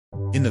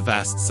In the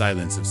vast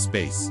silence of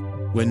space,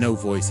 where no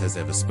voice has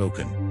ever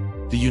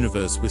spoken, the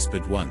universe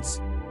whispered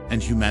once,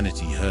 and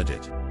humanity heard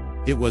it.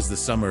 It was the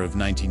summer of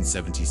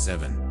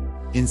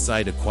 1977.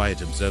 Inside a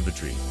quiet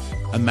observatory,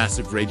 a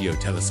massive radio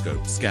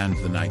telescope scanned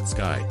the night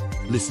sky,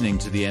 listening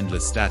to the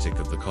endless static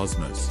of the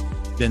cosmos.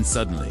 Then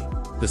suddenly,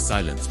 the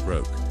silence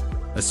broke.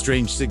 A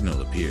strange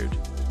signal appeared,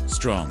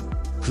 strong,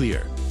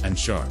 clear, and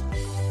sharp,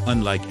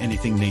 unlike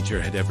anything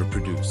nature had ever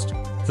produced.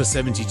 For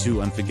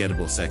 72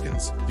 unforgettable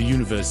seconds, the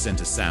universe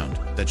sent a sound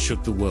that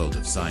shook the world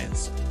of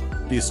science.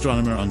 The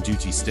astronomer on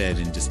duty stared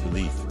in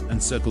disbelief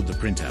and circled the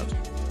printout,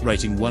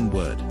 writing one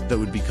word that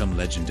would become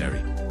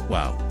legendary: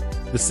 wow.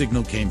 The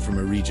signal came from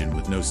a region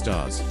with no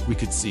stars we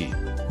could see,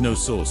 no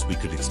source we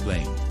could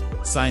explain.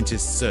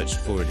 Scientists searched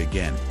for it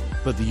again,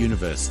 but the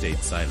universe stayed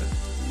silent.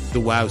 The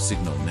wow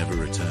signal never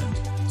returned.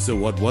 So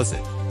what was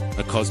it?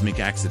 A cosmic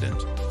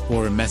accident?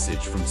 Or a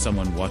message from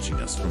someone watching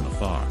us from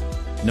afar?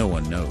 No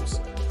one knows.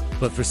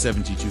 But for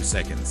 72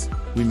 seconds,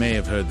 we may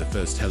have heard the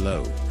first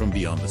hello from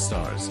beyond the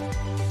stars.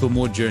 For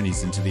more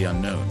journeys into the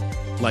unknown,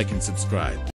 like and subscribe.